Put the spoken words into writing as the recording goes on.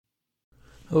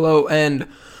Hello and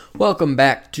welcome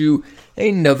back to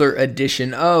another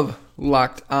edition of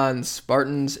Locked On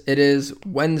Spartans. It is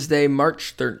Wednesday,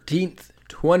 March 13th,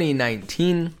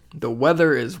 2019. The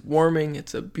weather is warming.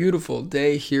 It's a beautiful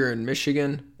day here in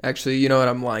Michigan. Actually, you know what?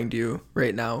 I'm lying to you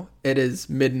right now. It is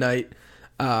midnight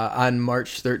on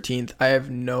March 13th. I have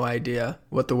no idea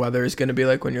what the weather is going to be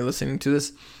like when you're listening to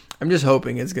this. I'm just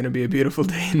hoping it's going to be a beautiful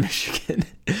day in Michigan.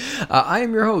 I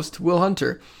am your host, Will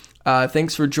Hunter.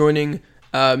 Thanks for joining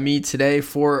me today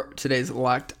for today's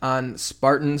Locked On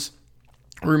Spartans.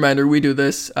 Reminder, we do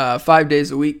this 5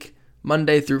 days a week,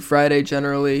 Monday through Friday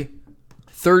generally,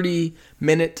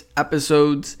 30-minute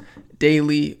episodes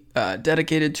daily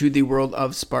dedicated to the world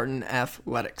of Spartan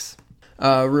athletics.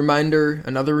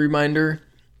 Another reminder,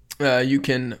 you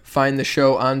can find the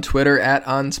show on Twitter at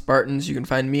OnSpartans. You can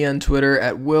find me on Twitter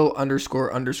at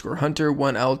Will__Hunter,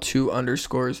 1L, 2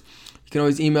 underscores. You can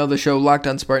always email the show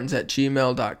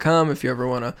lockedonspartans@gmail.com if you ever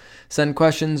want to send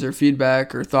questions or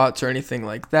feedback or thoughts or anything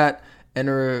like that. And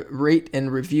rate and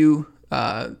review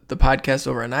the podcast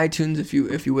over on iTunes if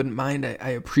you wouldn't mind.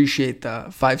 I appreciate the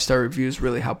 5-star reviews,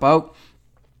 really help out.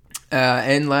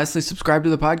 And lastly, subscribe to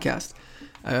the podcast.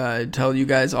 I tell you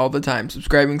guys all the time,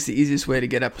 subscribing is the easiest way to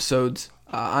get episodes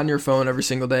on your phone every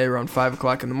single day around 5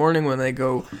 o'clock in the morning when they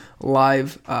go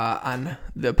live on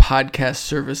the podcast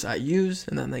service I use,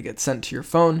 and then they get sent to your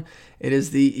phone. It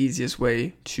is the easiest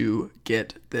way to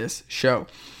get this show.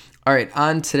 All right,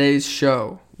 on today's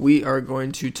show, we are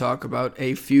going to talk about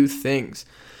a few things.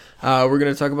 We're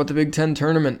going to talk about the Big Ten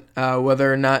tournament,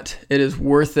 whether or not it is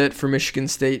worth it for Michigan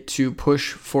State to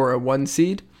push for a 1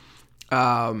 seed.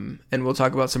 And we'll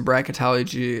talk about some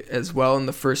bracketology as well in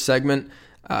the first segment.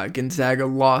 Gonzaga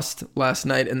lost last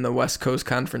night in the West Coast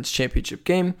Conference Championship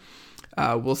game.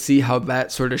 We'll see how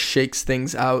that sort of shakes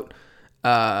things out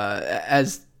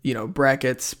as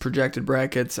projected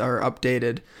brackets are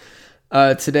updated.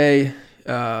 Today,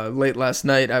 late last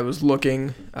night, I was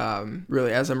looking,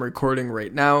 really as I'm recording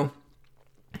right now,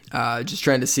 just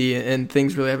trying to see, and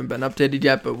things really haven't been updated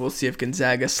yet, but we'll see if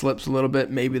Gonzaga slips a little bit.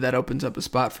 Maybe that opens up a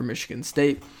spot for Michigan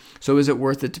State. So is it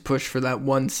worth it to push for that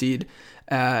 1 seed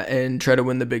and try to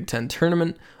win the Big Ten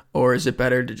tournament? Or is it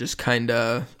better to just kind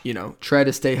of, try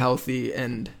to stay healthy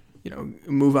and,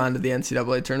 move on to the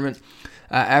NCAA tournament?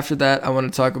 After that, I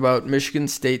want to talk about Michigan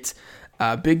State's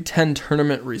Big Ten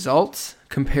tournament results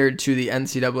compared to the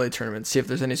NCAA tournament. See if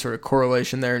there's any sort of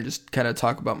correlation there and just kind of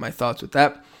talk about my thoughts with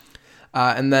that.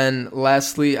 And then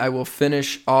lastly, I will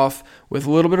finish off with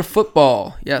a little bit of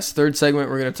football. Yes, third segment,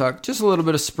 we're going to talk just a little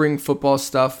bit of spring football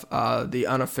stuff. The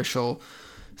unofficial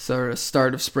sort of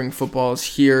start of spring football is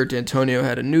here. D'Antonio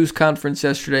had a news conference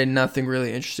yesterday. Nothing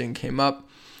really interesting came up.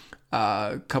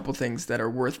 A couple things that are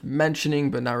worth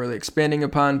mentioning, but not really expanding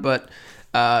upon. But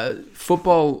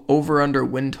football over-under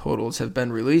win totals have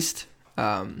been released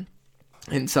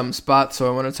in some spots. So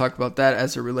I want to talk about that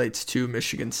as it relates to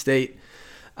Michigan State.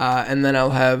 And then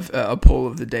I'll have a poll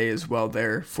of the day as well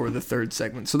there for the third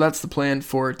segment. So that's the plan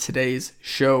for today's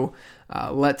show.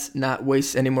 Let's not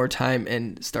waste any more time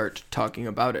and start talking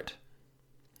about it.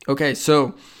 Okay,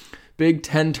 so Big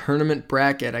Ten tournament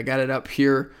bracket. I got it up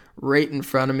here right in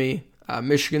front of me.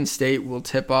 Michigan State will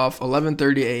tip off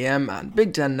 11:30 a.m. on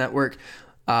Big Ten Network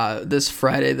this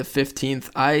Friday the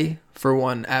 15th. I, for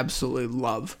one, absolutely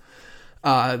love the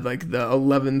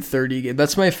 11:30 game.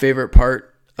 That's my favorite part.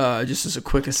 Just as a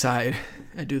quick aside,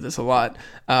 I do this a lot.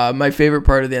 My favorite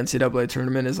part of the NCAA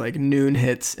tournament is like noon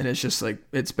hits, and it's just like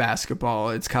it's basketball,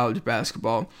 it's college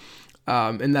basketball,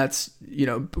 and that's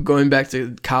going back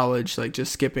to college, like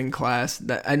just skipping class.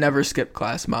 That I never skipped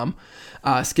class, Mom.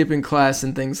 Skipping class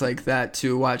and things like that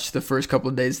to watch the first couple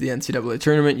of days of the NCAA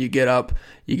tournament. You get up,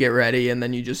 you get ready, and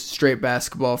then you just straight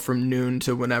basketball from noon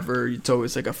to whenever. It's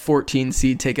always like a 14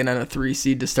 seed taking on a 3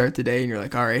 seed to start the day, and you're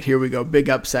like, all right, here we go,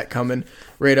 big upset coming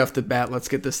right off the bat. Let's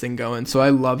get this thing going. So I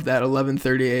love that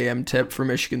 11:30 a.m. tip for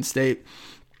Michigan State.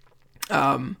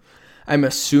 I'm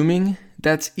assuming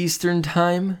that's Eastern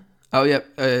time. Oh, yeah,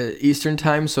 Eastern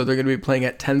time, so they're going to be playing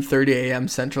at 10:30 a.m.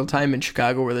 Central time in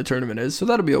Chicago where the tournament is, so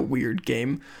that'll be a weird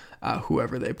game,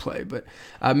 whoever they play. But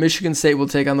Michigan State will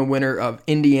take on the winner of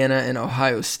Indiana and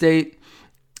Ohio State.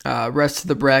 Rest of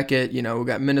the bracket, we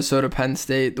got Minnesota, Penn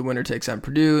State, the winner takes on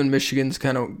Purdue, and Michigan's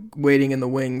kind of waiting in the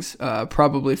wings,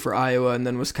 probably for Iowa, and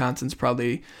then Wisconsin's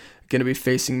probably going to be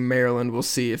facing Maryland. We'll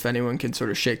see if anyone can sort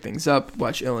of shake things up.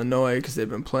 Watch Illinois because they've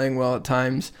been playing well at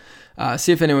times.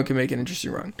 See if anyone can make an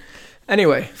interesting run.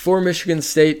 Anyway, for Michigan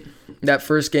State, that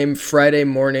first game Friday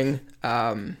morning,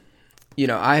 I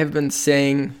have been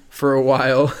saying for a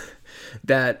while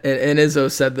that, and Izzo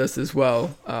said this as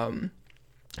well,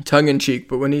 tongue-in-cheek,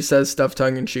 but when he says stuff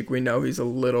tongue-in-cheek, we know he's a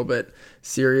little bit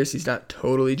serious. He's not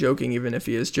totally joking, even if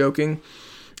he is joking.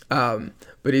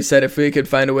 But he said if we could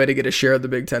find a way to get a share of the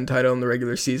Big Ten title in the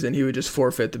regular season, he would just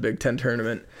forfeit the Big Ten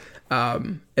tournament.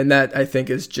 And that, I think,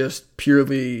 is just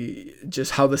purely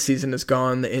just how the season has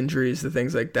gone, the injuries, the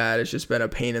things like that. It's just been a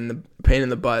pain in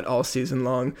the butt all season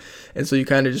long. And so you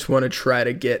kind of just want to try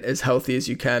to get as healthy as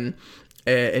you can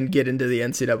and get into the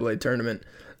NCAA tournament.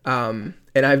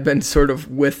 And I've been sort of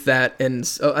with that, and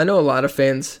so I know a lot of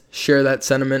fans share that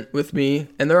sentiment with me,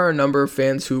 and there are a number of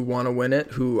fans who want to win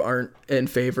it, who aren't in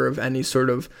favor of any sort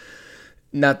of,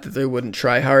 not that they wouldn't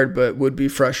try hard, but would be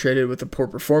frustrated with the poor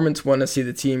performance, want to see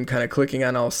the team kind of clicking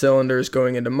on all cylinders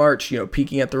going into March,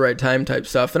 peaking at the right time type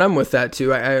stuff, and I'm with that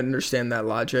too. I understand that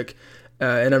logic,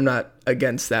 and I'm not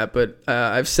against that, but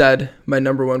I've said my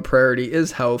number one priority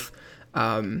is health,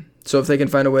 so if they can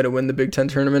find a way to win the Big Ten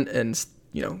tournament and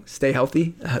stay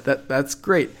healthy, that's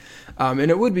great. And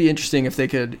it would be interesting if they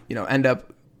could, end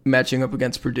up matching up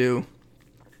against Purdue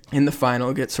in the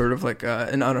final, get sort of like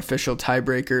an unofficial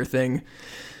tiebreaker thing,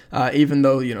 even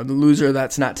though, the loser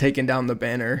that's not taking down the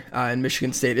banner, and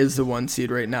Michigan State is the 1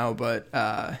 seed right now, but,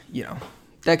 that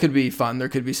could be fun. There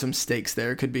could be some stakes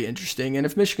there. It could be interesting. And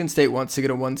if Michigan State wants to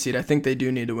get a 1 seed, I think they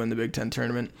do need to win the Big Ten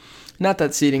tournament. Not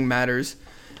that seeding matters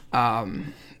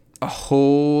a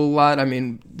whole lot. I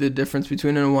mean, the difference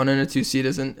between a 1 and a 2 seed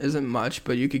isn't much,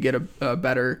 but you could get a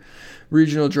better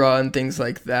regional draw and things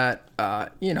like that.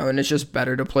 And it's just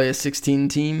better to play a 16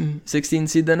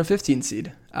 seed than a 15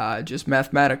 seed. Just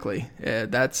mathematically,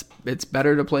 it's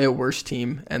better to play a worse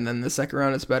team, and then the second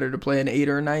round it's better to play an 8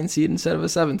 or a 9 seed instead of a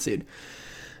 7 seed.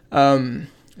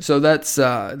 So that's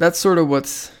sort of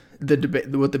what the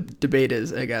debate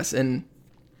is, I guess. And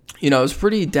I was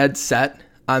pretty dead set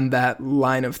on that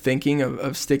line of thinking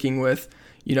of sticking with,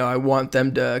 I want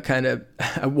them to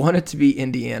I want it to be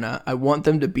Indiana. I want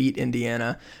them to beat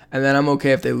Indiana. And then I'm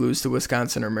okay if they lose to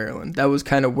Wisconsin or Maryland. That was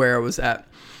kind of where I was at.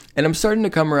 And I'm starting to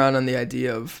come around on the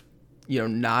idea of,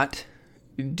 not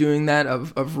doing that,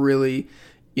 of really,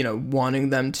 wanting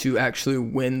them to actually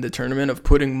win the tournament, of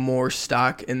putting more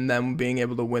stock in them being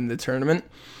able to win the tournament.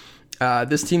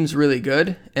 This team's really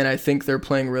good, and I think they're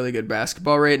playing really good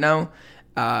basketball right now.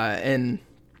 And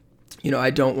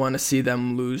I don't want to see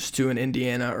them lose to an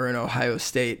Indiana or an Ohio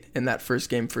State in that first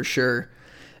game for sure.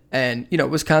 And,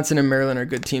 Wisconsin and Maryland are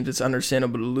good teams. It's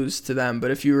understandable to lose to them.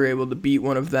 But if you were able to beat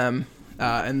one of them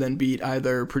and then beat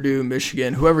either Purdue,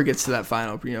 Michigan, whoever gets to that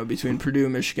final, between Purdue,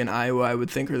 Michigan, Iowa, I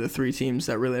would think are the 3 teams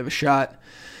that really have a shot.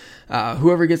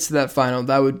 Whoever gets to that final,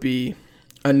 that would be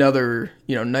another,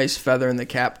 nice feather in the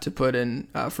cap to put in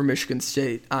for Michigan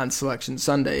State on Selection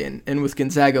Sunday. And with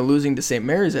Gonzaga losing to St.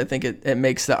 Mary's, I think it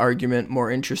makes the argument more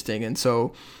interesting. And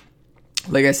so,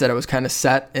 like I said, I was kind of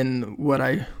set in what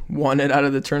I wanted out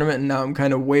of the tournament, and now I'm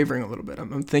kind of wavering a little bit.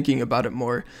 I'm thinking about it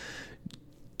more.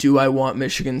 Do I want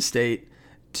Michigan State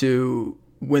to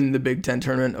win the Big Ten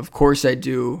tournament? Of course I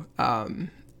do.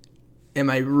 Am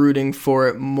I rooting for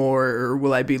it more, or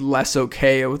will I be less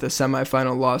okay with a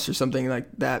semifinal loss or something like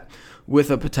that with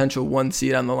a potential 1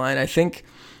 seed on the line? I think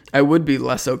I would be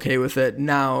less okay with it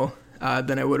now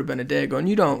than I would have been a day ago. And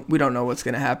we don't know what's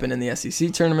going to happen in the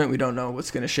SEC tournament. We don't know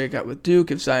what's going to shake out with Duke,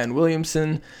 if Zion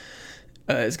Williamson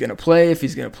is going to play, if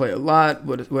he's going to play a lot,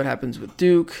 what happens with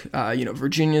Duke.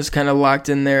 Virginia's kind of locked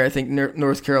in there. I think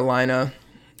North Carolina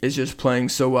is just playing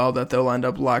so well that they'll end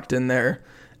up locked in there.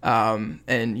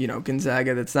 And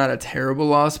Gonzaga, that's not a terrible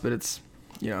loss, but it's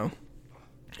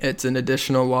an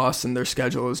additional loss, and their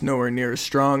schedule is nowhere near as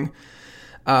strong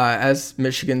as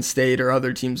Michigan State or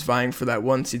other teams vying for that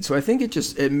 1 seed. So I think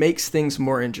it makes things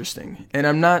more interesting, and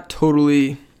I'm not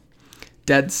totally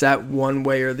dead set one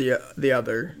way or the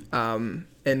other.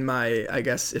 I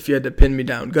guess if you had to pin me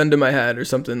down, gun to my head or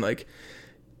something, like,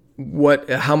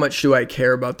 how much do I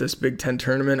care about this Big Ten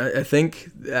tournament? I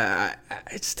think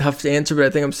it's tough to answer, but I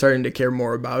think I'm starting to care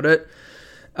more about it.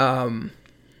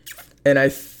 And I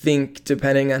think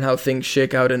depending on how things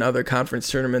shake out in other conference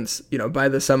tournaments, by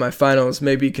the semifinals,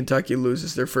 maybe Kentucky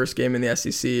loses their first game in the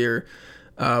SEC or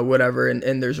whatever,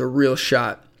 and there's a real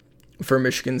shot for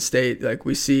Michigan State. Like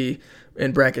we see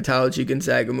in bracketology,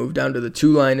 Gonzaga moved down to the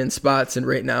 2 line in spots, and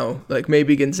right now, like,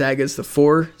 maybe Gonzaga's the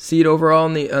 4 seed overall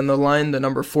on the line, the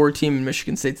number 4 team, and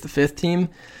Michigan State's the 5th team.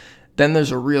 Then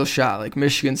there's a real shot. Like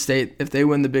Michigan State, if they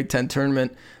win the Big Ten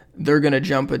tournament, they're going to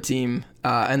jump a team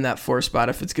in that 4 spot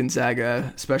if it's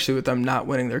Gonzaga, especially with them not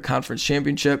winning their conference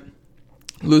championship,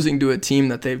 losing to a team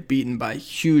that they've beaten by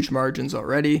huge margins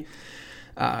already.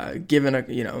 Given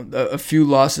a few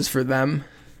losses for them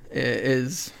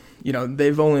is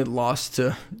they've only lost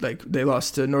to, they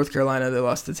lost to North Carolina, they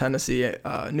lost to Tennessee,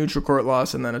 neutral court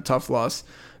loss, and then a tough loss,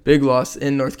 big loss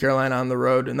in North Carolina on the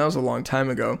road, and that was a long time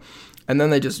ago. And then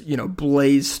they just,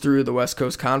 blazed through the West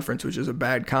Coast Conference, which is a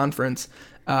bad conference,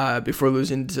 before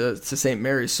losing to St.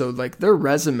 Mary's. So, their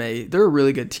resume, they're a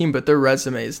really good team, but their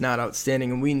resume is not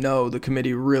outstanding, and we know the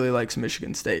committee really likes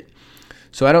Michigan State.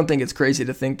 So I don't think it's crazy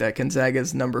to think that Gonzaga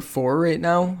is number 4 right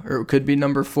now, or it could be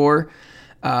number 4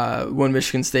 when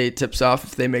Michigan State tips off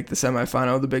if they make the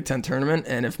semifinal of the Big Ten tournament.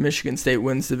 And if Michigan State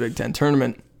wins the Big Ten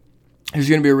tournament, there's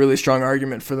going to be a really strong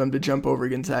argument for them to jump over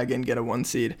Gonzaga and get a 1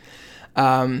 seed.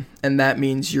 And that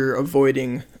means you're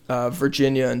avoiding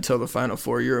Virginia until the Final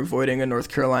Four. You're avoiding a North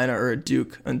Carolina or a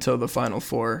Duke until the Final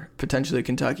Four, potentially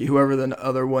Kentucky, whoever the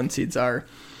other 1 seeds are.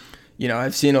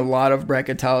 I've seen a lot of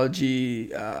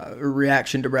bracketology,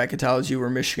 reaction to bracketology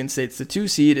where Michigan State's the 2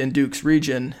 seed in Duke's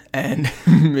region, and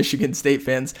Michigan State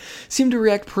fans seem to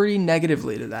react pretty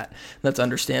negatively to that. That's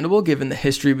understandable given the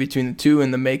history between the two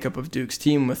and the makeup of Duke's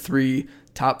team with 3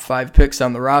 top 5 picks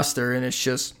on the roster, and it's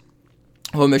just,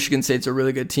 well, Michigan State's a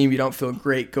really good team. You don't feel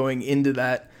great going into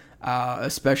that,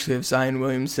 especially if Zion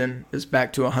Williamson is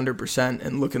back to 100%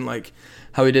 and looking like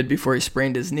how he did before he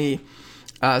sprained his knee.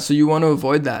 So you want to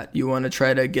avoid that. You want to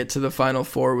try to get to the Final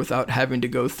Four without having to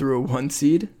go through a 1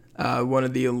 seed, one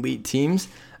of the elite teams,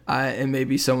 and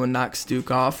maybe someone knocks Duke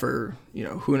off, or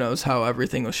who knows how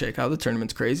everything will shake out. The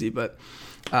tournament's crazy, but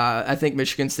I think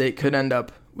Michigan State could end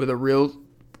up with a real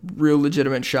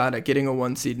legitimate shot at getting a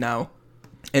 1 seed now.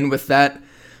 And with that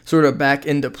sort of back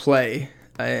into play,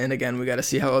 and again, we got to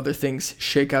see how other things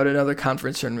shake out in other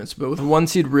conference tournaments, but with a 1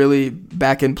 seed really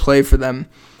back in play for them,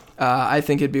 I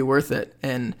think it'd be worth it.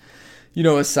 And,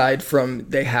 aside from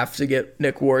they have to get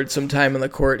Nick Ward some time on the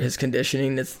court, his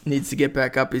conditioning needs to get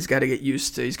back up. He's got to get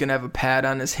used to. He's going to have a pad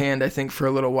on his hand, I think, for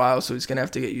a little while, so he's going to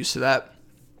have to get used to that.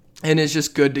 And it's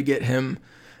just good to get him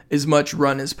as much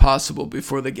run as possible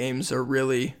before the games are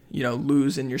really,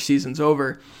 lose and your season's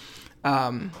over.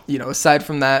 Aside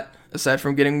from that, aside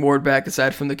from getting Ward back,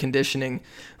 aside from the conditioning,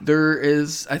 there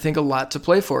is, I think, a lot to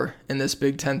play for in this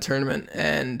Big Ten tournament.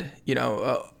 And,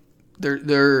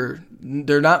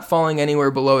 they're not falling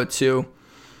anywhere below a 2,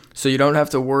 so you don't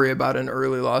have to worry about an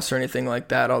early loss or anything like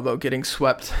that, although getting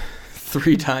swept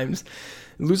 3 times,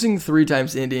 losing 3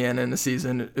 times to Indiana in a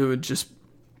season, it would just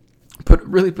put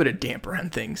a damper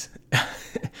on things.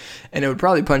 And it would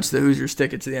probably punch the Hoosiers'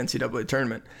 ticket to the NCAA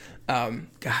tournament. God,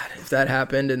 if that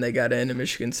happened and they got in and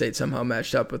Michigan State somehow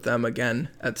matched up with them again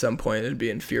at some point, it'd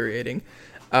be infuriating.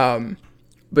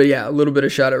 But yeah, a little bit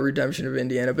of shot at redemption of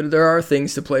Indiana. But there are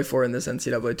things to play for in this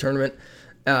NCAA tournament.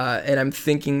 And I'm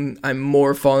thinking I'm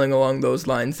more falling along those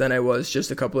lines than I was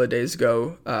just a couple of days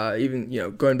ago. Even,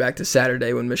 going back to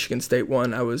Saturday when Michigan State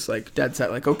won, I was dead set,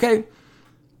 okay,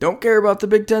 don't care about the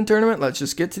Big Ten tournament. Let's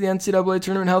just get to the NCAA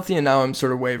tournament healthy. And now I'm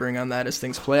sort of wavering on that as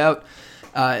things play out,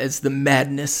 as the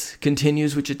madness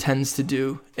continues, which it tends to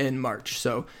do in March.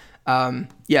 So,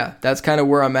 that's kind of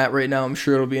where I'm at right now. I'm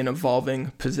sure it'll be an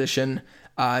evolving position.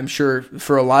 I'm sure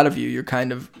for a lot of you, you're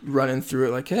kind of running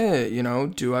through it hey,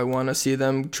 do I want to see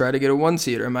them try to get a 1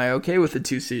 seed, or am I okay with a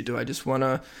 2 seed? Do I just want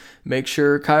to make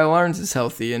sure Kyle Arns is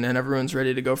healthy and everyone's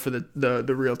ready to go for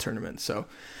the real tournament? So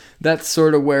that's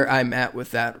sort of where I'm at with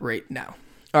that right now.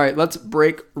 All right, let's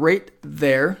break right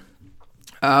there.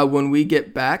 When we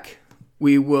get back,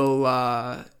 we will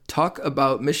talk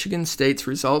about Michigan State's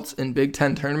results in Big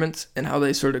Ten tournaments and how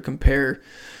they sort of compare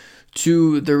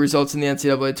to the results in the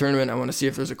NCAA tournament. I want to see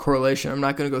if there's a correlation. I'm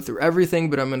not going to go through everything,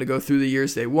 but I'm going to go through the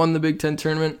years they won the Big Ten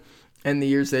tournament and the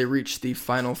years they reached the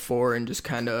Final Four and just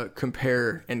kind of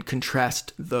compare and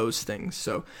contrast those things.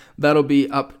 So that'll be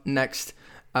up next.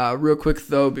 Real quick,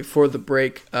 though, before the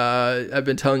break, I've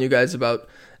been telling you guys about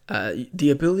the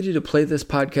ability to play this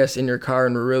podcast in your car,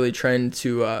 and we're really trying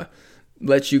to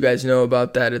let you guys know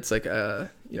about that. It's an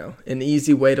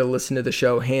easy way to listen to the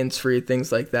show, hands-free,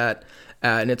 things like that.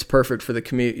 And it's perfect for the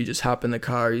commute. You just hop in the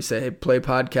car, you say, hey, play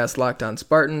podcast Locked On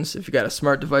Spartans. If you got a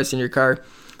smart device in your car,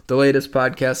 the latest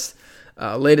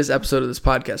episode of this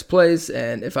podcast plays.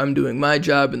 And if I'm doing my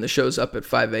job and the show's up at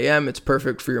 5 a.m., it's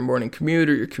perfect for your morning commute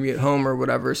or your commute home or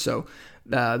whatever. So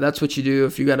that's what you do.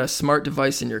 If you got a smart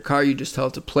device in your car, you just tell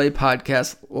it to play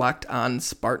podcast Locked On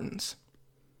Spartans.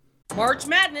 March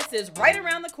Madness is right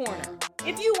around the corner.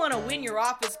 If you want to win your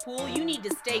office pool, you need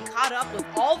to stay caught up with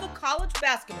all the college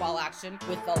basketball action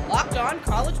with the Locked On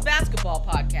College Basketball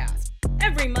Podcast.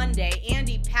 Every Monday,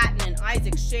 Andy Patton and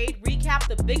Isaac Shade recap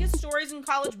the biggest stories in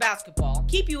college basketball,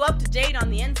 keep you up to date on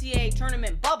the NCAA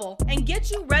tournament bubble, and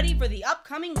get you ready for the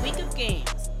upcoming week of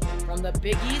games. From the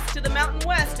Big East to the Mountain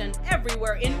West and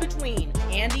everywhere in between,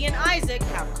 Andy and Isaac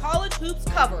have college hoops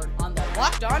covered on the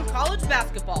Locked On College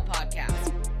Basketball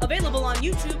Podcast. Available on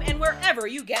YouTube and wherever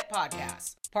you get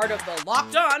podcasts. Part of the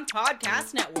Locked On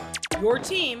Podcast Network. Your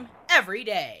team every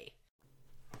day.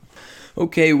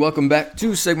 Okay, welcome back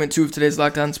to segment 2 of today's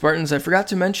Locked On Spartans. I forgot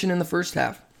to mention in the first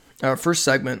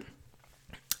segment.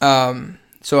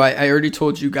 So I already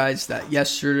told you guys that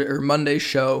Monday's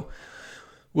show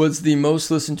was the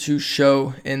most listened to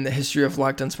show in the history of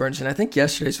Locked On Spartans, and I think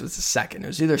yesterday's was the second. It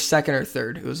was either second or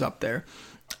third. It was up there.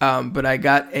 But I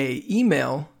got a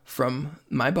email from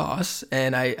my boss,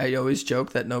 and I always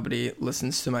joke that nobody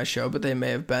listens to my show, but they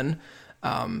may have been.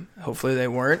 Hopefully they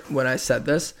weren't when I said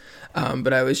this,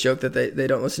 but I always joke that they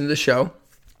don't listen to the show.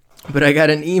 But I got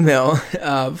an email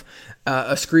of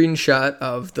a screenshot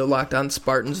of the Locked On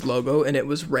Spartans logo, and it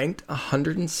was ranked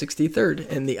 163rd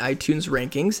in the iTunes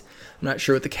rankings. I'm not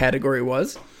sure what the category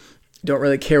was. Don't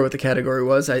really care what the category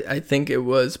was. I think it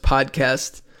was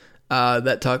podcasts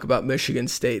that talk about Michigan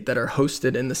State that are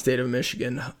hosted in the state of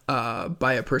Michigan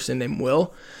by a person named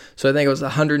Will. So I think it was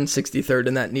 163rd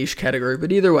in that niche category.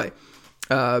 But either way,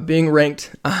 being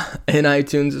ranked in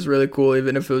iTunes is really cool,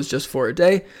 even if it was just for a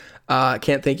day. I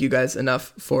can't thank you guys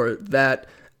enough for that.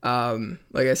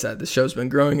 Like I said, the show's been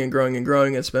growing and growing and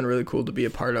growing. It's been really cool to be a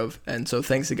part of. And so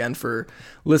thanks again for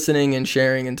listening and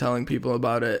sharing and telling people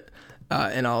about it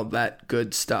and all that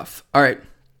good stuff. All right.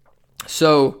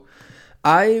 So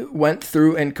I went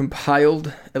through and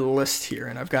compiled a list here,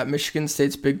 and I've got Michigan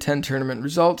State's Big Ten tournament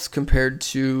results compared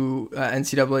to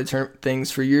NCAA things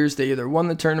for years. They either won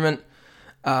the tournament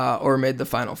or made the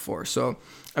Final Four. So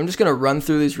I'm just going to run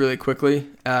through these really quickly,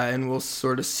 and we'll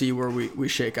sort of see where we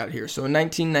shake out here. So in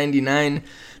 1999,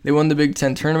 they won the Big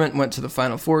Ten tournament, went to the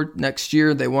Final Four. Next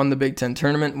year, they won the Big Ten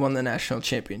tournament, won the national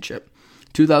championship.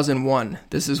 2001,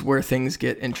 this is where things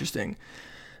get interesting.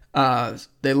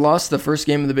 They lost the first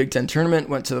game of the Big Ten tournament,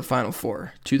 went to the Final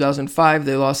Four. 2005,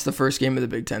 they lost the first game of the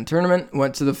Big Ten tournament,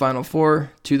 went to the Final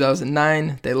Four.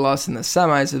 2009, they lost in the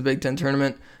semis of the Big Ten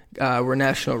tournament, were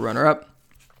national runner-up.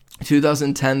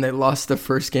 2010, they lost the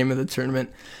first game of the tournament,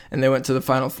 and they went to the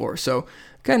Final Four. So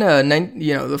kind of,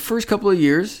 the first couple of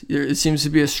years, it seems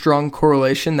to be a strong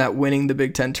correlation that winning the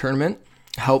Big Ten tournament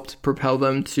helped propel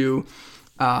them to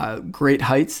great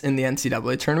heights in the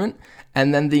NCAA tournament.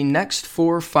 And then the next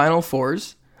 4 Final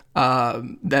Fours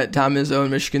that Tom Izzo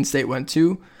and Michigan State went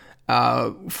to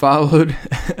followed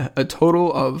a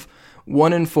total of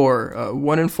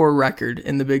 1-4 record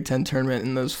in the Big Ten tournament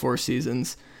in those 4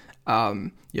 seasons.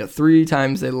 3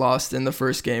 times they lost in the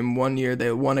first game. 1 year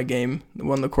they won a game,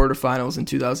 won the quarterfinals in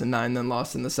 2009, then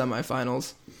lost in the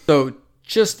semifinals. So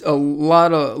just a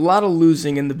lot of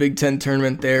losing in the Big Ten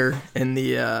tournament there in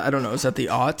the, is that the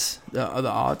aughts? The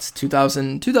aughts,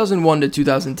 2001 to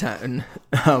 2010.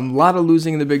 A lot of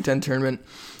losing in the Big Ten tournament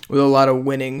with a lot of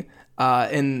winning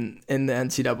in the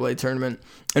NCAA tournament.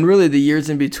 And really the years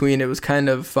in between, it was kind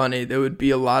of funny. There would be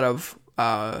a lot of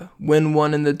win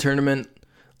one in the tournament,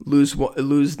 lose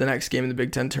the next game in the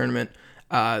Big Ten tournament,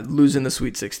 lose in the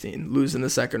Sweet 16, lose in the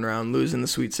second round, lose in the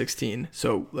Sweet 16.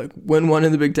 So like win one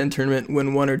in the Big Ten tournament,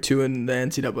 win 1 or 2 in the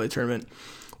NCAA tournament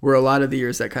were a lot of the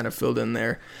years that kind of filled in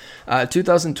there.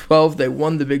 2012, they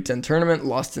won the Big Ten tournament,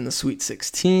 lost in the Sweet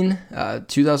 16.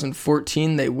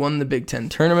 2014, they won the Big Ten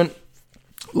tournament,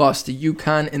 lost to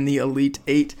UConn in the Elite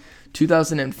 8.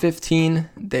 2015,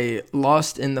 they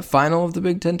lost in the final of the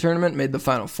Big Ten tournament, made the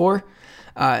Final Four.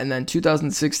 And then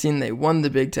 2016, they won the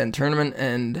Big Ten tournament,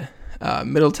 and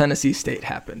Middle Tennessee State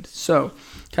happened. So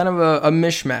kind of a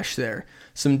mishmash there.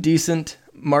 Some decent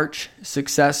March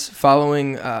success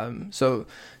following.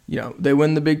 They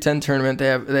win the Big Ten tournament.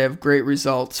 They have great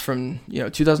results from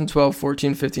 2012,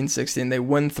 14, 15, 16. They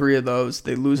win 3 of those.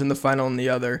 They lose in the final in the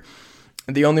other.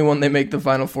 The only one they make the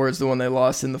Final Four is the one they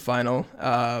lost in the final.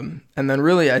 And then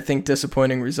really, I think,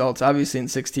 disappointing results, obviously in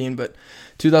 16, but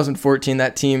 2014,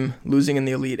 that team losing in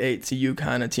the Elite 8 to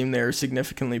UConn, a team they were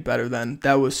significantly better than.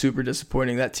 That was super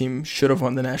disappointing. That team should have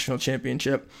won the national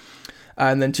championship.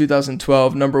 And then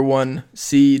 2012, number 1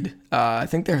 seed. I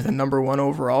think they're the number 1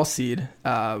 overall seed.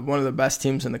 One of the best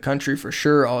teams in the country for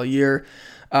sure all year.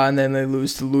 And then they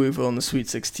lose to Louisville in the Sweet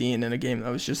 16 in a game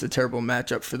that was just a terrible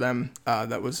matchup for them.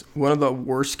 That was one of the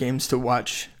worst games to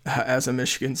watch as a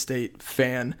Michigan State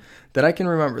fan that I can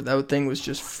remember. That thing was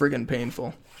just friggin'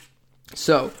 painful.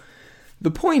 So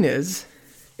the point is,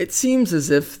 it seems as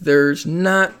if there's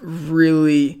not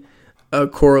really a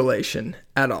correlation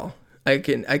at all. I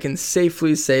can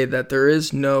safely say that there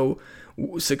is no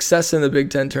success in the Big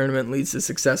Ten tournament leads to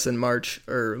success in March,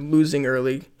 or losing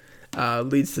early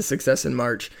leads to success in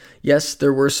March. Yes,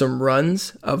 there were some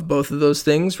runs of both of those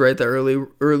things, right? The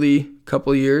early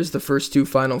couple years, the first two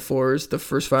Final Fours, the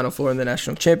first Final Four in the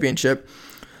national championship,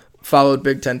 followed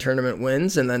Big Ten tournament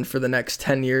wins. And then for the next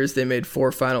 10 years, they made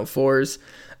 4 Final Fours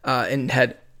and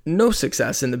had no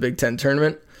success in the Big Ten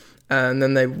tournament. And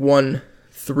then they won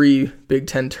 3 Big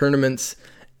Ten tournaments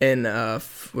in,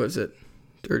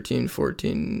 13,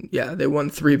 14? Yeah, they won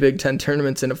 3 Big Ten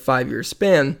tournaments in a 5-year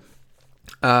span.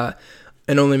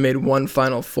 And only made 1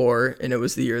 Final Four, and it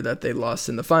was the year that they lost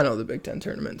in the final of the Big Ten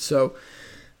tournament. So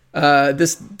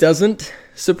this doesn't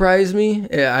surprise me.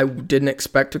 I didn't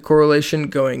expect a correlation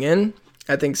going in.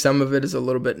 I think some of it is a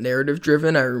little bit narrative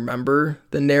driven. I remember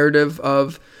the narrative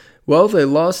of, well, they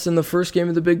lost in the first game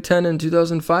of the Big Ten in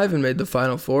 2005 and made the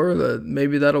Final Four.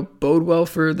 Maybe that'll bode well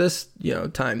for this,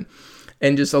 time.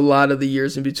 And just a lot of the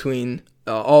years in between,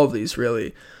 all of these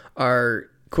really are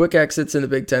quick exits in the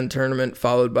Big Ten tournament,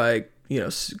 followed by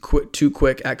 2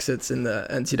 quick exits in the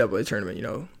NCAA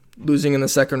tournament. Losing in the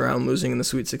second round, losing in the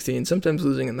Sweet 16, sometimes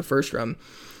losing in the first round.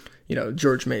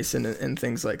 George Mason and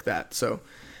things like that. So,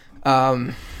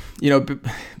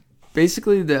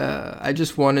 basically, I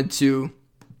just wanted to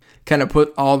kind of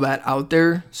put all that out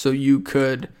there so you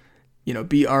could,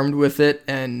 be armed with it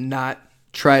and not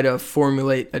try to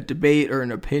formulate a debate or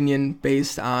an opinion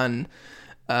based on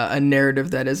a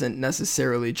narrative that isn't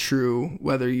necessarily true,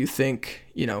 whether you think,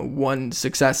 one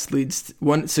success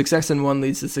in one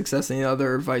leads to success in the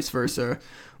other, or vice versa.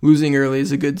 Losing early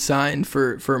is a good sign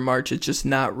for March. It's just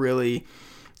not really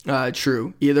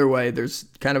true. Either way, there's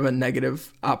kind of a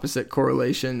negative opposite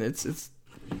correlation. It's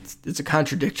a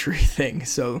contradictory thing.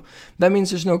 So that means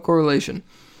there's no correlation.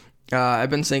 I've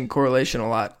been saying correlation a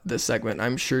lot this segment.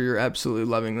 I'm sure you're absolutely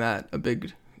loving that. A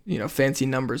big fancy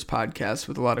numbers podcast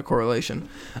with a lot of correlation.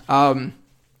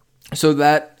 So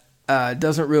that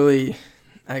doesn't really,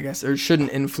 I guess, or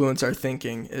shouldn't influence our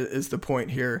thinking is the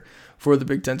point here for the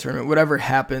Big Ten tournament. Whatever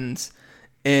happens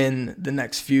in the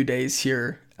next few days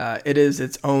here, it is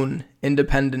its own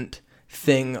independent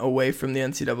thing away from the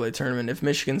NCAA tournament. If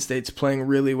Michigan State's playing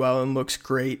really well and looks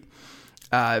great,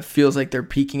 it feels like they're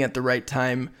peaking at the right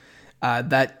time,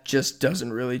 that just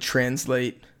doesn't really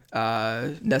translate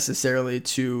necessarily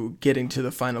to getting to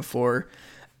the Final Four.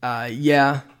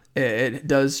 It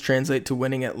does translate to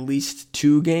winning at least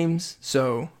 2 games.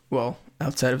 So,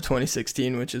 outside of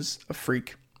 2016, which is a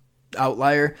freak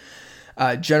outlier,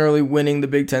 generally winning the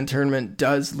Big Ten tournament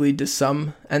does lead to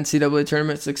some NCAA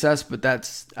tournament success, but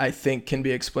that's, I think, can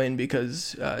be explained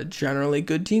because generally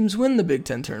good teams win the Big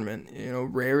Ten tournament.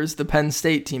 Rare is the Penn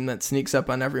State team that sneaks up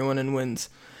on everyone and wins.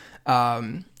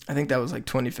 I think that was like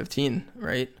 2015,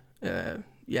 right?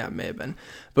 Yeah, it may have been.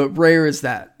 But rare is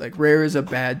that. Rare is a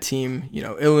bad team.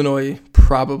 Illinois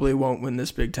probably won't win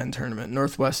this Big Ten tournament.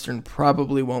 Northwestern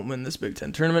probably won't win this Big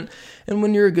Ten tournament. And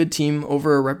when you're a good team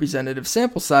over a representative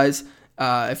sample size,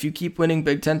 if you keep winning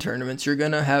Big Ten tournaments, you're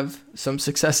going to have some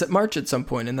success at March at some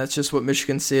point. And that's just what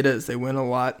Michigan State is. They win a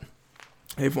lot.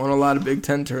 They've won a lot of Big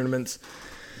Ten tournaments.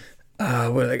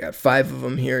 What do they got? 5 of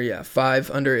them here. Yeah,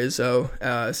 5 under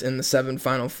Izzo in the 7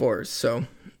 Final Fours. So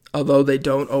although they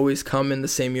don't always come in the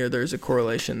same year, there's a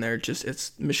correlation there.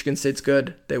 It's Michigan State's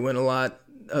good. They win a lot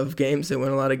of games. They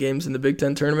win a lot of games in the Big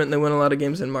Ten tournament, and they win a lot of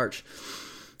games in March.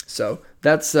 So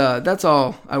that's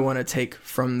all I want to take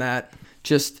from that.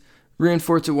 Just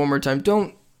reinforce it one more time.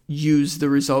 Don't use the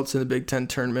results in the Big Ten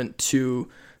tournament to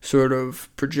sort of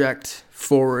project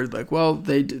forward.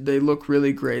 They look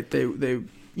really great. They're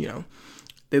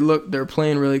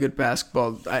playing really good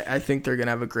basketball. I think they're going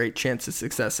to have a great chance at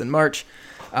success in March.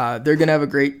 They're going to have a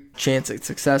great chance at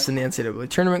success in the NCAA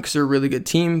tournament because they're a really good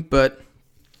team, but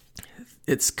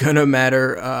it's going to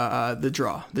matter the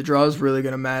draw. The draw is really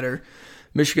going to matter.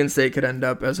 Michigan State could end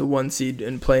up as a 1 seed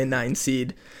and play a 9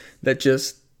 seed that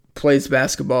just plays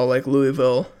basketball like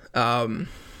Louisville,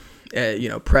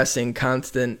 pressing,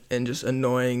 constant, and just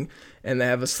annoying, and they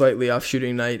have a slightly off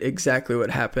shooting night, exactly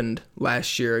what happened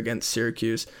last year against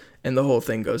Syracuse, and the whole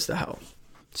thing goes to hell.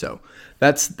 So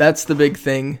that's the big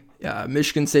thing.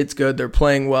 Michigan State's good. They're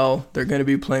playing well. They're going to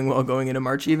be playing well going into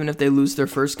March, even if they lose their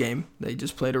first game. They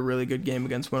just played a really good game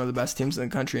against one of the best teams in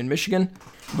the country in Michigan.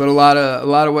 But a lot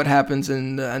of what happens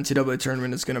in the NCAA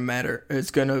tournament is going to matter. It's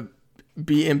going to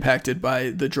be impacted by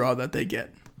the draw that they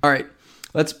get. All right,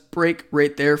 let's break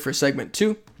right there for segment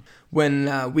 2.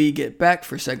 When we get back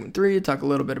for segment 3, talk a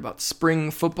little bit about spring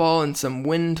football and some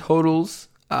win totals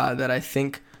that I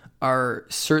think are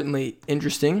certainly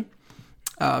interesting.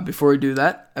 Before we do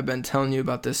that, I've been telling you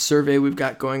about this survey we've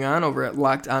got going on over at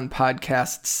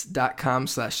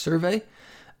lockedonpodcasts.com/survey.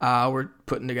 We're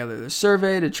putting together this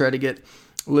survey to try to get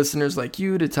listeners like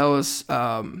you to tell us,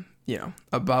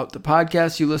 about the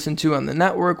podcast you listen to on the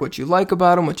network, what you like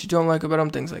about them, what you don't like about them,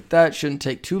 things like that. Shouldn't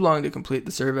take too long to complete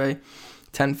the survey,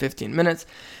 10-15 minutes.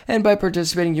 And by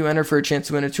participating, you enter for a chance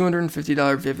to win a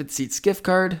 $250 Vivid Seats gift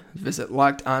card. Visit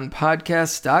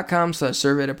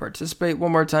lockedonpodcast.com/survey to participate.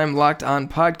 One more time,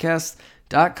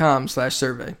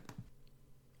 lockedonpodcast.com/survey.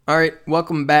 All right,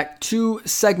 welcome back to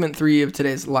segment 3 of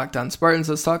today's Locked On Spartans.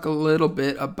 Let's talk a little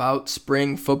bit about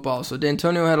spring football. So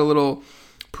D'Antonio had a little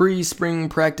pre-spring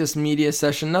practice media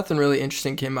session. Nothing really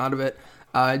interesting came out of it.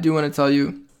 I do want to tell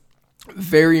you,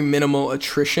 very minimal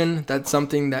attrition. That's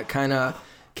something that kind of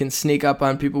can sneak up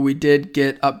on people. We did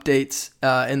get updates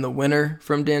in the winter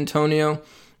from D'Antonio.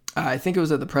 I think it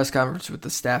was at the press conference with the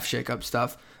staff shakeup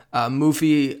stuff.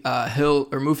 Moofy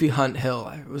Hunt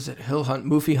Hill. Was it Hill Hunt?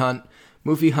 Moofy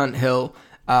Hunt Hill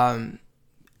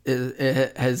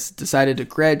has decided to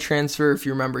grad transfer. If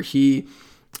you remember, he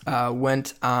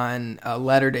went on a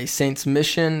Latter-day Saints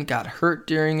mission, got hurt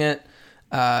during it,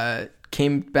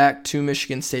 came back to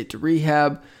Michigan State to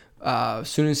rehab. As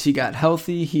soon as he got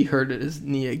healthy, he hurt his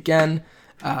knee again,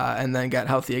 and then got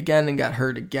healthy again and got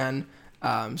hurt again.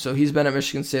 So he's been at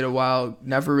Michigan State a while,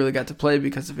 never really got to play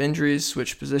because of injuries,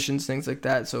 switched positions, things like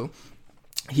that. So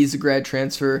he's a grad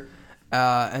transfer.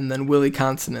 And then Willie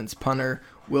Consonant's punter,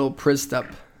 Will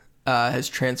Pristup, has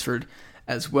transferred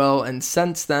as well. And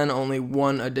since then, only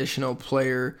one additional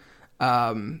player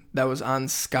that was on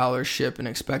scholarship and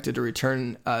expected to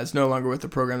return is no longer with the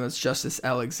program. That's Justice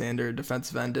Alexander,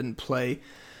 defensive end. Didn't play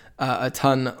a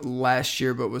ton last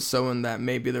year, but was someone that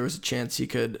maybe there was a chance he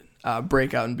could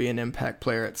break out and be an impact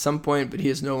player at some point. But he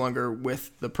is no longer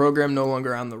with the program, no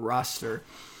longer on the roster.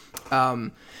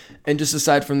 And just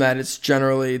aside from that, it's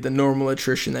generally the normal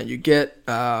attrition that you get.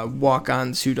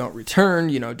 Walk-ons who don't return,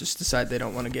 just decide they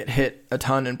don't want to get hit a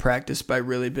ton in practice by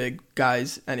really big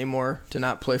guys anymore to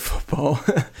not play football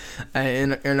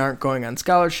and aren't going on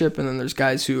scholarship. And then there's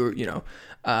guys who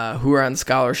are on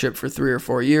scholarship for 3 or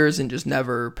 4 years and just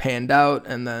never panned out.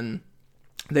 And then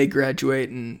they graduate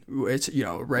and it's, a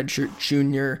redshirt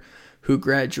junior who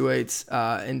graduates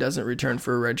and doesn't return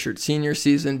for a redshirt senior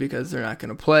season because they're not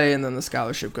going to play, and then the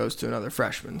scholarship goes to another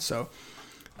freshman. So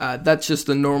that's just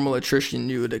the normal attrition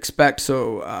you would expect.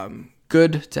 So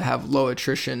good to have low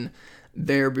attrition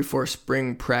there before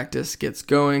spring practice gets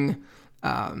going.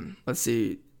 Let's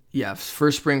see. Yeah,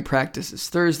 first spring practice is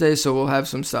Thursday, so we'll have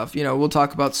some stuff. We'll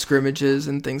talk about scrimmages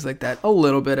and things like that a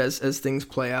little bit as things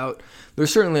play out.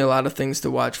 There's certainly a lot of things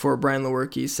to watch for. Brian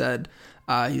Lewerke said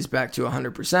he's back to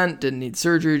 100%, didn't need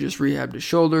surgery, just rehabbed his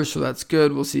shoulder, so that's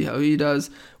good. We'll see how he does.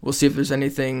 We'll see if there's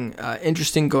anything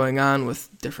interesting going on with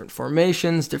different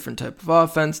formations, different type of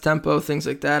offense, tempo, things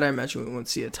like that. I imagine we won't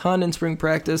see a ton in spring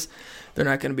practice. They're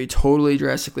not going to be totally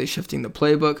drastically shifting the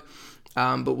playbook,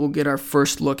 but we'll get our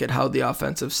first look at how the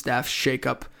offensive staff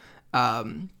shakeup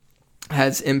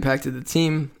has impacted the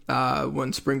team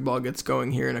when spring ball gets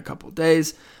going here in a couple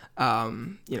days.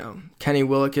 Kenny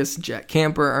Willekes and Jack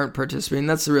Camper aren't participating.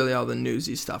 That's really all the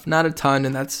newsy stuff. Not a ton,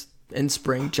 and that's in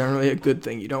spring generally a good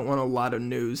thing. You don't want a lot of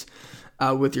news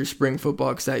with your spring football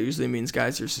because that usually means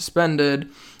guys are suspended,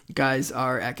 guys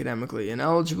are academically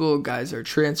ineligible, guys are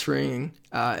transferring,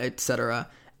 etc.,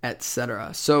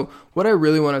 etc. So what I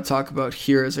really want to talk about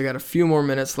here, as I got a few more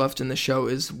minutes left in the show,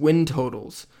 is win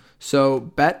totals. So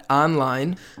Bet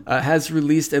Online has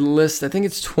released a list. I think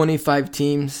it's 25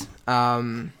 teams.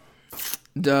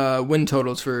 The win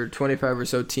totals for 25 or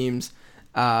so teams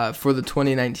for the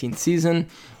 2019 season.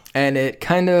 And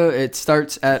it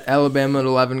starts at Alabama at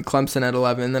 11, Clemson at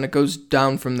 11, and then it goes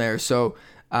down from there. So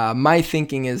my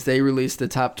thinking is they release the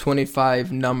top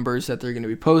 25 numbers that they're going to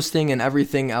be posting, and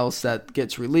everything else that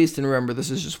gets released. And remember, this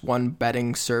is just one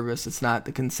betting service. It's not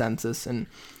the consensus, and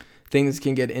things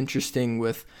can get interesting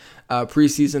with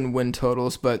preseason win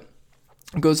totals, but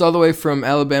it goes all the way from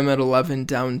Alabama at 11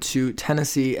 down to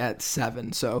Tennessee at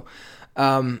 7. So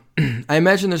I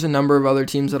imagine there's a number of other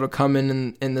teams that'll come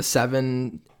in the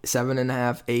 7,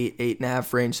 7.5, 8,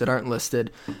 8.5 range that aren't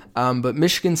listed. But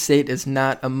Michigan State is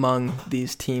not among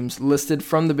these teams listed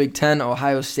from the Big Ten.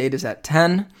 Ohio State is at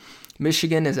 10.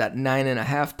 Michigan is at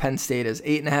 9.5. Penn State is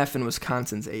 8.5, and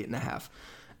Wisconsin's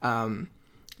 8.5.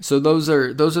 So those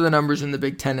are the numbers in the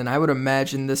Big Ten, and I would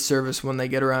imagine this service, when they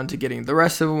get around to getting the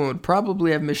rest of them, would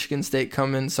probably have Michigan State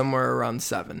come in somewhere around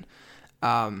 7.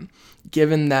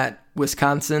 Given that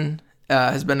Wisconsin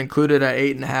has been included at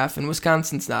 8.5, and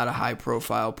Wisconsin's not a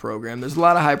high-profile program. There's a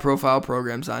lot of high-profile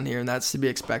programs on here, and that's to be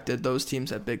expected. Those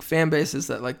teams have big fan bases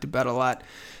that like to bet a lot,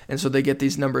 and so they get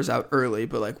these numbers out early.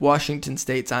 But like Washington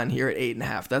State's on here at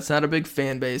 8.5. That's not a big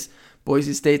fan base.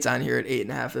 Boise State's on here at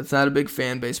 8.5. That's not a big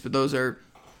fan base, but those are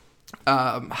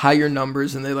higher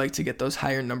numbers, and they like to get those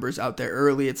higher numbers out there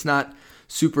early. It's not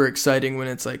super exciting when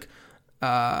it's like,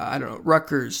 I don't know,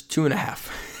 Rutgers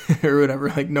 2.5 or whatever.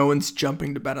 Like, no one's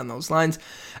jumping to bet on those lines.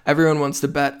 Everyone wants to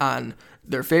bet on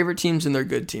their favorite teams and their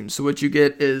good teams. So what you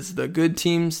get is the good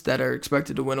teams that are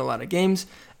expected to win a lot of games,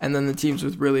 and then the teams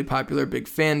with really popular big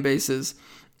fan bases.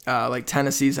 Like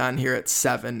Tennessee's on here at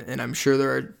 7, and I'm sure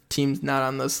there are teams not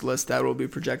on this list that will be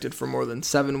projected for more than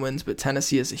 7 wins, but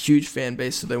Tennessee has a huge fan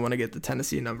base, so they want to get the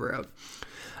Tennessee number out.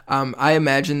 I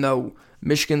imagine, though,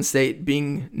 Michigan State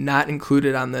being not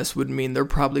included on this would mean they're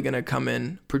probably going to come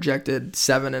in projected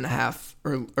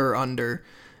 7.5 or under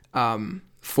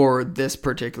for this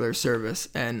particular service,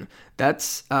 and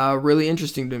that's really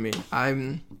interesting to me.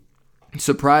 I'm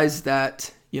surprised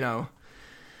that,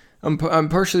 I'm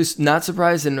partially not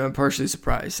surprised and I'm partially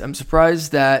surprised. I'm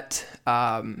surprised that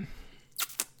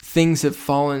things have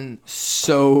gotten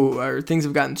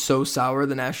so sour,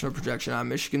 the national projection on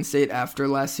Michigan State after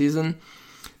last season,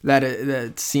 that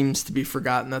it seems to be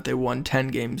forgotten that they won 10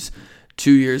 games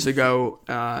 2 years ago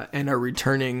and are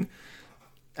returning,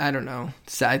 I don't know,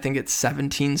 I think it's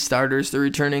 17 starters. They're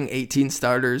returning 18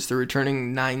 starters. They're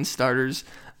returning 9 starters,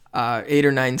 8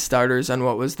 or 9 starters on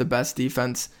what was the best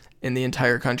defense in the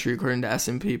entire country according to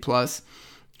S&P Plus.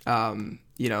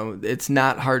 It's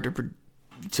not hard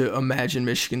to imagine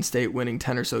Michigan State winning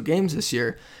 10 or so games this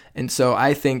year, and so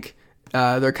I think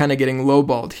they're kind of getting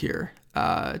lowballed here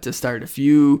to start. If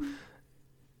you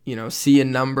see a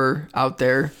number out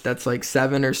there that's like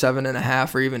 7 or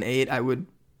 7.5 or even 8, I would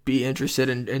be interested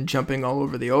in jumping all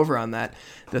over the over on that.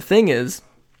 The thing is,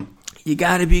 you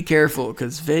got to be careful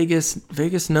because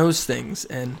Vegas knows things,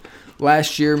 and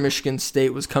last year, Michigan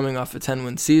State was coming off a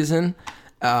 10-win season.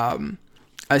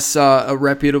 I saw a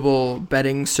reputable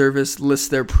betting service list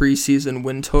their preseason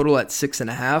win total at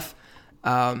 6.5,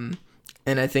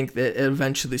 and I think that it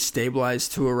eventually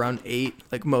stabilized to around 8.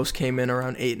 Like, most came in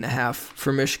around 8.5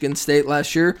 for Michigan State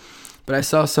last year. But I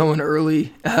saw someone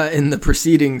early in the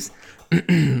proceedings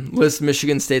list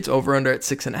Michigan State's over-under at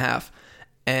 6.5,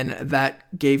 and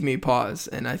that gave me pause.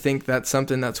 And I think that's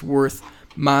something that's worth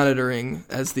monitoring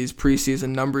as these preseason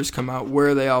numbers come out. Where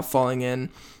are they all falling in?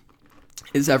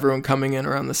 Is everyone coming in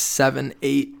around the 7,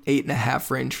 8,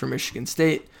 8.5 range for Michigan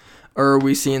State? Or are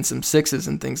we seeing some 6s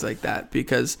and things like that?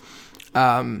 Because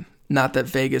not that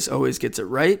Vegas always gets it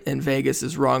right, and Vegas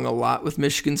is wrong a lot with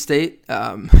Michigan State.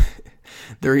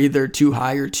 They're either too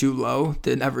high or too low.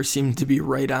 They never seem to be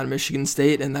right on Michigan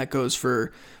State, and that goes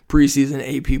for preseason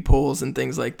AP polls and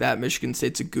things like that. Michigan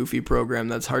State's a goofy program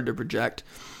that's hard to project.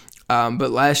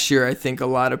 But last year, I think a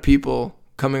lot of people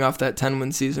coming off that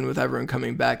 10-win season with everyone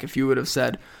coming back, if you would have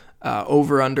said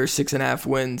over under 6.5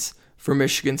 wins for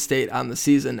Michigan State on the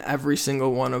season, every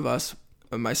single one of us,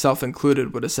 myself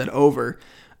included, would have said over,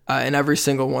 and every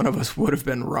single one of us would have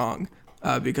been wrong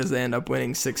because they end up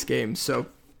winning 6 games. So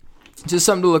just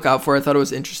something to look out for. I thought it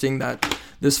was interesting that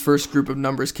this first group of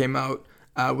numbers came out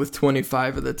with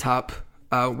 25 of the top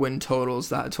win totals,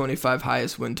 that 25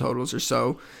 highest win totals or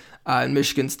so. And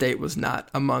Michigan State was not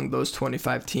among those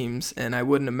 25 teams, and I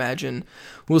wouldn't imagine,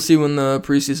 we'll see when the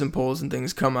preseason polls and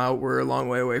things come out. We're a long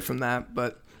way away from that,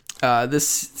 but this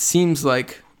seems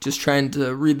like, just trying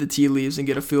to read the tea leaves and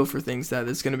get a feel for things, that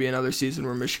it's going to be another season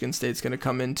where Michigan State's going to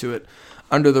come into it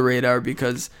under the radar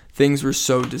because things were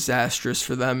so disastrous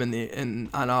for them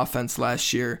on offense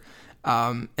last year,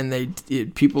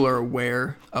 and people are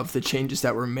aware of the changes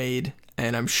that were made.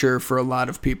 And I'm sure for a lot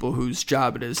of people whose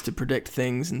job it is to predict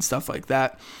things and stuff like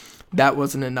that, that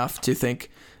wasn't enough to think,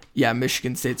 yeah,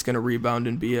 Michigan State's going to rebound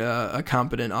and be a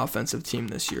competent offensive team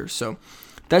this year. So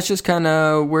that's just kind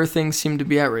of where things seem to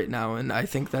be at right now, and I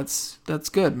think that's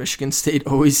good. Michigan State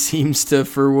always seems to,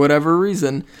 for whatever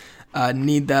reason,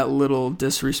 need that little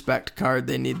disrespect card.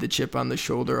 They need the chip on the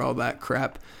shoulder, all that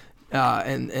crap.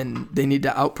 And they need to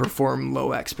outperform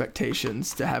low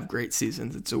expectations to have great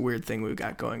seasons. It's a weird thing we've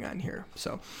got going on here.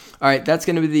 So, all right, that's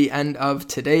going to be the end of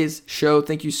today's show.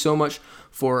 Thank you so much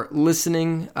for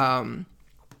listening.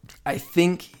 I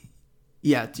think,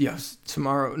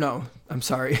 tomorrow. No, I'm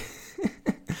sorry.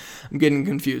 I'm getting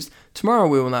confused. Tomorrow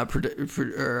we will not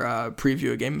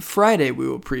preview a game. Friday we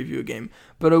will preview a game.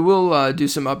 But I will do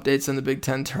some updates on the Big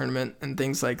Ten tournament and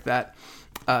things like that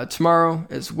tomorrow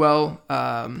as well.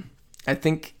 I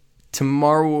think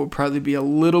tomorrow will probably be a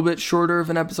little bit shorter of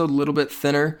an episode, a little bit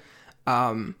thinner.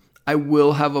 I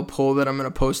will have a poll that I'm going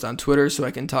to post on Twitter so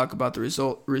I can talk about the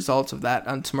results of that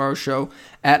on tomorrow's show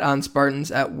at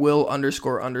OnSpartans, at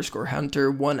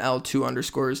Will__Hunter, 1L2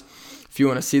 underscores. If you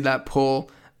want to see that poll,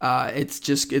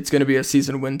 It's going to be a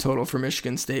season win total for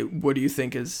Michigan State. What do you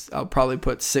think is? I'll probably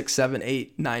put 6, 7,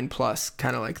 8, 9 plus,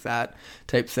 kind of like that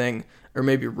type thing, or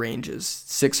maybe ranges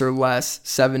 6 or less,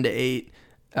 7 to 8,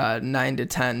 9 to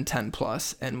 10, 10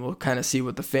 plus, and we'll kind of see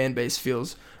what the fan base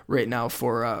feels right now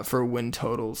for win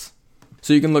totals.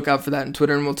 So you can look out for that on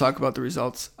Twitter, and we'll talk about the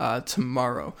results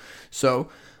tomorrow. So.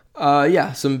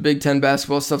 Some Big Ten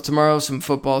basketball stuff tomorrow, some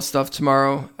football stuff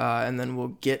tomorrow, and then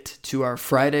we'll get to our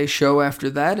Friday show after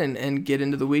that and get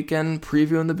into the weekend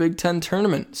previewing the Big Ten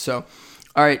tournament. So,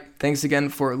 all right, thanks again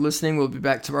for listening. We'll be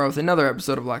back tomorrow with another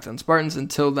episode of Locked On Spartans.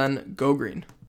 Until then, go green.